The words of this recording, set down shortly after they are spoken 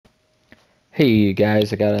Hey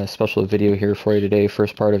guys, I got a special video here for you today,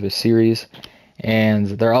 first part of a series, and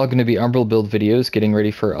they're all going to be Umbral build videos, getting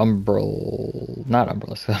ready for not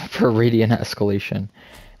Umbral, for Radiant Escalation.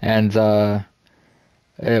 And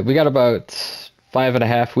we got about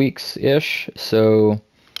 5.5 weeks-ish, so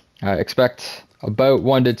expect about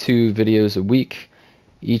 1 to 2 videos a week,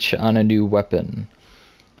 each on a new weapon.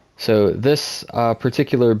 So this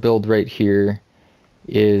particular build right here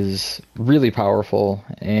is really powerful,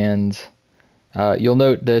 and you'll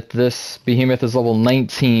note that this behemoth is level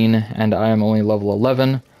 19 and I am only level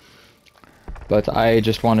 11, but I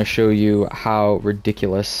just want to show you how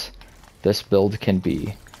ridiculous this build can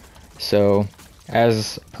be. So,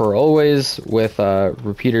 as per always, with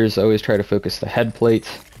repeaters, always try to focus the head plate.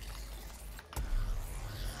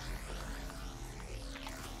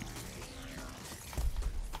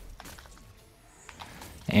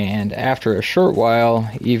 And after a short while,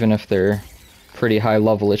 even if they're pretty high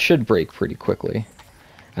level, it should break pretty quickly.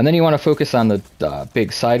 And then you want to focus on the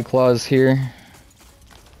big side claws here,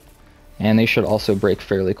 and they should also break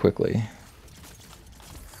fairly quickly.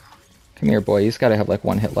 Come here, boy. He's got to have like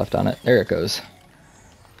 1 hit left on it. There it goes.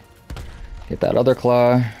 Hit that other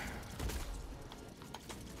claw.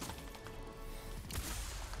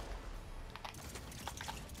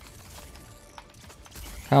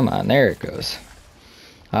 Come on, there it goes.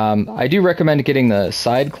 I do recommend getting the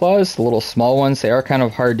side claws, the little small ones. They are kind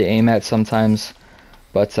of hard to aim at sometimes,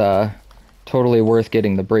 but totally worth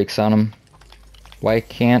getting the breaks on them. Why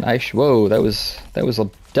can't I? Whoa, that was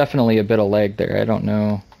definitely a bit of lag there. I don't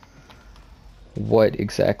know what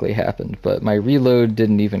exactly happened, but my reload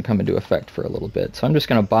didn't even come into effect for a little bit. So I'm just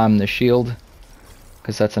going to bomb the shield,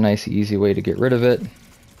 because that's a nice, easy way to get rid of it.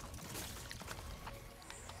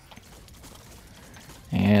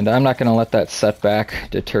 And I'm not going to let that setback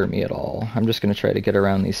deter me at all. I'm just going to try to get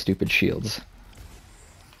around these stupid shields.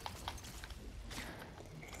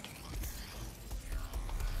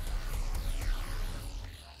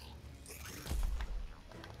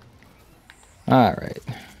 Alright.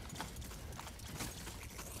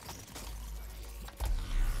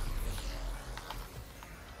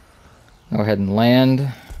 Go ahead and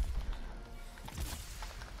land.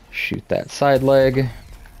 Shoot that side leg.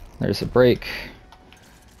 There's a break.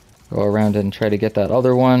 Go around and try to get that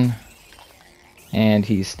other one, and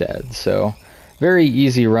he's dead. So, very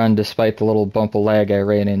easy run despite the little bump of lag I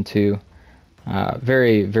ran into.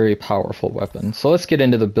 Very, very powerful weapon. So let's get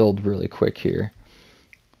into the build really quick here.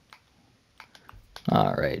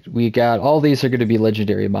 Alright, we got, all these are going to be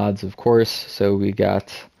legendary mods, of course. So we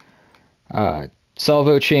got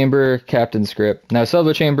Salvo Chamber, Captain's Grip. Now,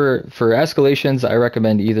 Salvo Chamber, for escalations, I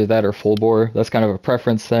recommend either that or Full Bore. That's kind of a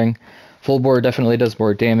preference thing. Full bore definitely does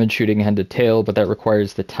more damage shooting head to tail, but that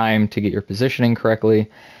requires the time to get your positioning correctly,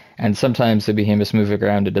 and sometimes the behemoth's moving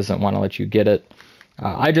around, it doesn't want to let you get it.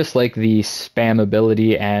 I just like the spam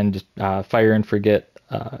ability and fire and forget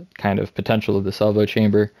kind of potential of the Salvo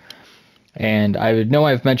Chamber. And I know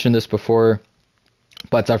I've mentioned this before,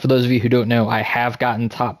 but for those of you who don't know, I have gotten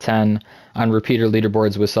top 10 on repeater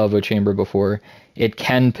leaderboards with Salvo Chamber before. It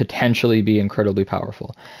can potentially be incredibly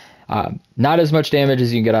powerful. Not as much damage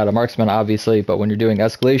as you can get out of Marksman, obviously, but when you're doing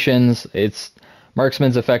escalations,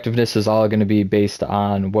 Marksman's effectiveness is all going to be based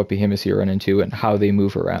on what behemoths you run into and how they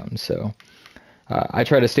move around. So I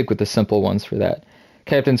try to stick with the simple ones for that.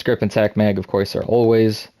 Captain's Grip and Tac Mag, of course, are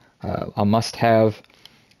always a must-have.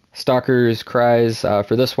 Stalker's Cries,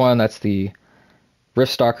 for this one, that's the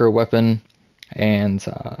Rift Stalker weapon, and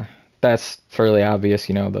that's fairly obvious.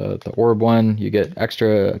 You know, the orb one, you get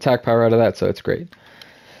extra attack power out of that, so it's great.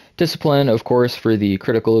 Discipline, of course, for the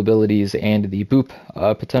critical abilities and the boop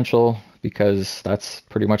potential, because that's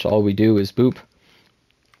pretty much all we do is boop.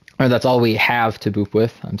 Or that's all we have to boop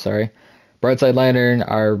with, I'm sorry. Broadside Lantern,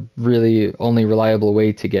 our really only reliable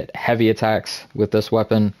way to get heavy attacks with this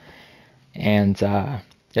weapon. And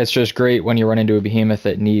it's just great when you run into a behemoth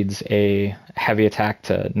that needs a heavy attack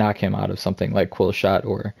to knock him out of something like Quill Shot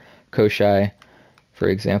or Koshai, for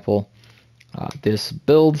example. This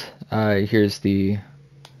build, here's the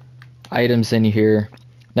items in here.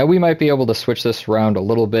 Now we might be able to switch this around a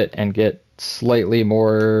little bit and get slightly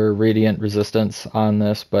more radiant resistance on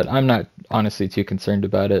this, but I'm not honestly too concerned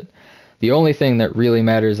about it. The only thing that really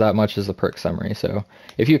matters that much is the perk summary. So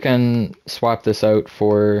if you can swap this out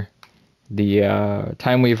for the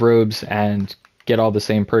Time Weave robes and get all the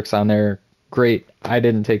same perks on there, great. I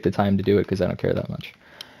didn't take the time to do it because I don't care that much.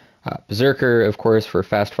 Berserker, of course, for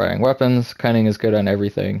fast-firing weapons. Cunning is good on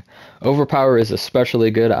everything. Overpower is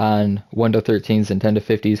especially good on 1 to 13s and 10 to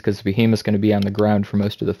 50s because the behemoth's going to be on the ground for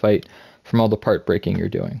most of the fight from all the part breaking you're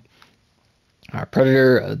doing.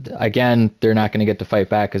 Predator, again, they're not going to get to fight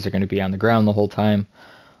back because they're going to be on the ground the whole time.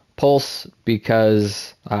 Pulse,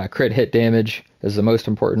 because crit hit damage is the most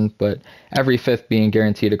important, but every fifth being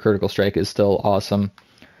guaranteed a critical strike is still awesome.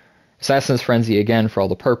 Assassin's Frenzy, again, for all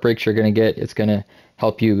the perk breaks you're going to get, it's going to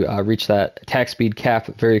help you reach that attack speed cap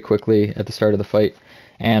very quickly at the start of the fight.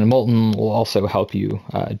 And Molten will also help you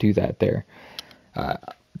do that there.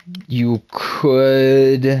 You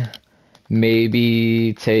could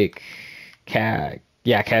maybe take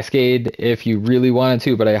Cascade if you really wanted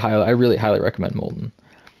to, but I really highly recommend Molten.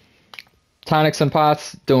 Tonics and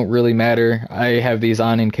pots don't really matter. I have these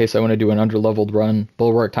on in case I want to do an underleveled run.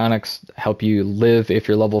 Bulwark tonics help you live if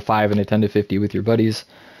you're level 5 and a 10 to 50 with your buddies.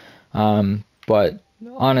 But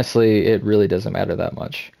honestly, it really doesn't matter that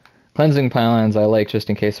much. Cleansing pylons I like just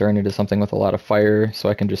in case I run into something with a lot of fire, so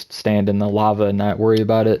I can just stand in the lava and not worry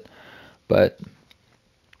about it. But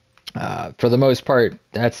for the most part,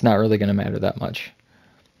 that's not really going to matter that much.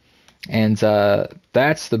 And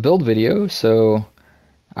that's the build video, so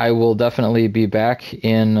I will definitely be back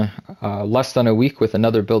in less than a week with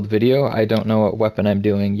another build video. I don't know what weapon I'm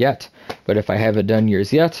doing yet, but if I haven't done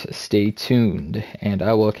yours yet, stay tuned, and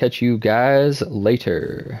I will catch you guys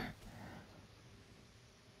later.